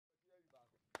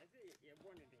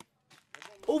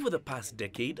Over the past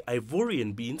decade,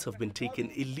 Ivorian beans have been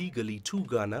taken illegally to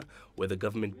Ghana, where the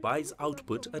government buys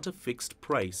output at a fixed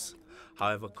price.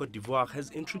 However, Cote d'Ivoire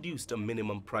has introduced a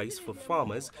minimum price for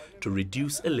farmers to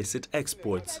reduce illicit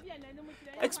exports.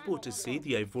 Exporters say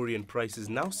the Ivorian price is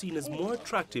now seen as more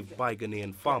attractive by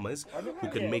Ghanaian farmers who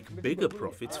can make bigger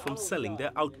profits from selling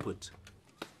their output.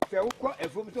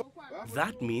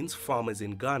 That means farmers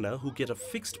in Ghana who get a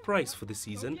fixed price for the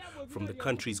season from the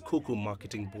country's cocoa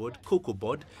marketing board,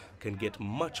 COCOBOD, can get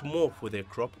much more for their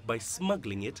crop by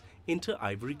smuggling it into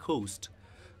Ivory Coast.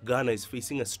 Ghana is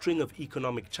facing a string of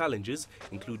economic challenges,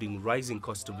 including rising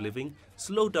cost of living,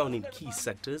 slowdown in key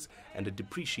sectors, and a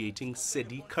depreciating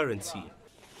Cedim currency.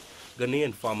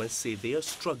 Ghanaian farmers say they are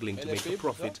struggling to make a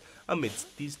profit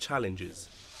amidst these challenges.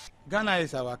 Ghana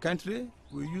is our country.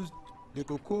 We use the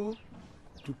cocoa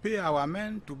to pay our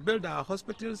men, to build our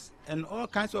hospitals and all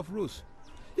kinds of roads.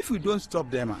 If we don't stop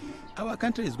them, our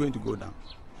country is going to go down.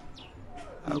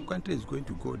 Our country is going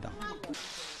to go down.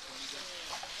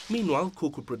 Meanwhile,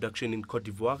 cocoa production in Cote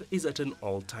d'Ivoire is at an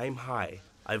all-time high.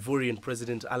 Ivorian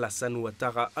President Alassane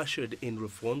Ouattara ushered in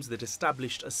reforms that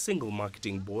established a single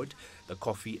marketing board, the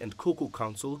Coffee and Cocoa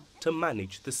Council, to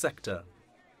manage the sector.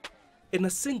 In a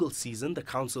single season, the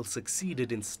council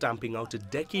succeeded in stamping out a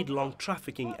decade-long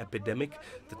trafficking epidemic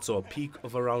that saw a peak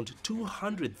of around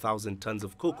 200,000 tons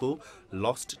of cocoa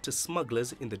lost to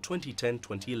smugglers in the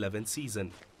 2010-2011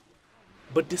 season.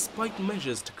 But despite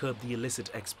measures to curb the illicit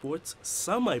exports,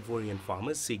 some Ivorian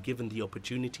farmers say given the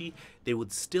opportunity, they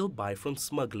would still buy from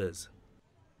smugglers.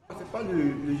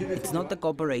 It's not the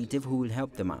cooperative who will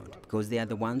help them out, because they are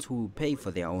the ones who will pay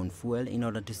for their own fuel in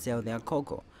order to sell their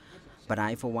cocoa. But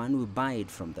I, for one, will buy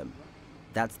it from them.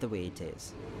 That's the way it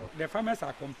is. The farmers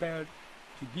are compelled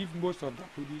to give most of the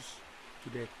produce to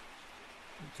the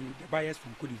buyers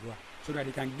from Cote d'Ivoire so that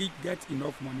they can get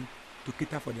enough money to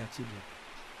cater for their children.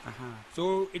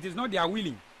 So it is not their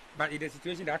willing, but it is a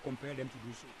situation that compels them to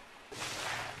do so.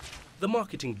 The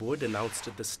marketing board announced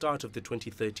at the start of the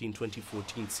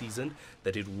 2013-2014 season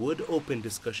that it would open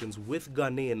discussions with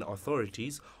Ghanaian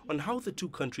authorities on how the two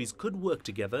countries could work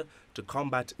together to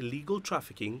combat illegal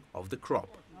trafficking of the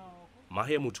crop.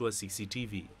 Mahia Mutua,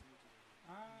 CCTV.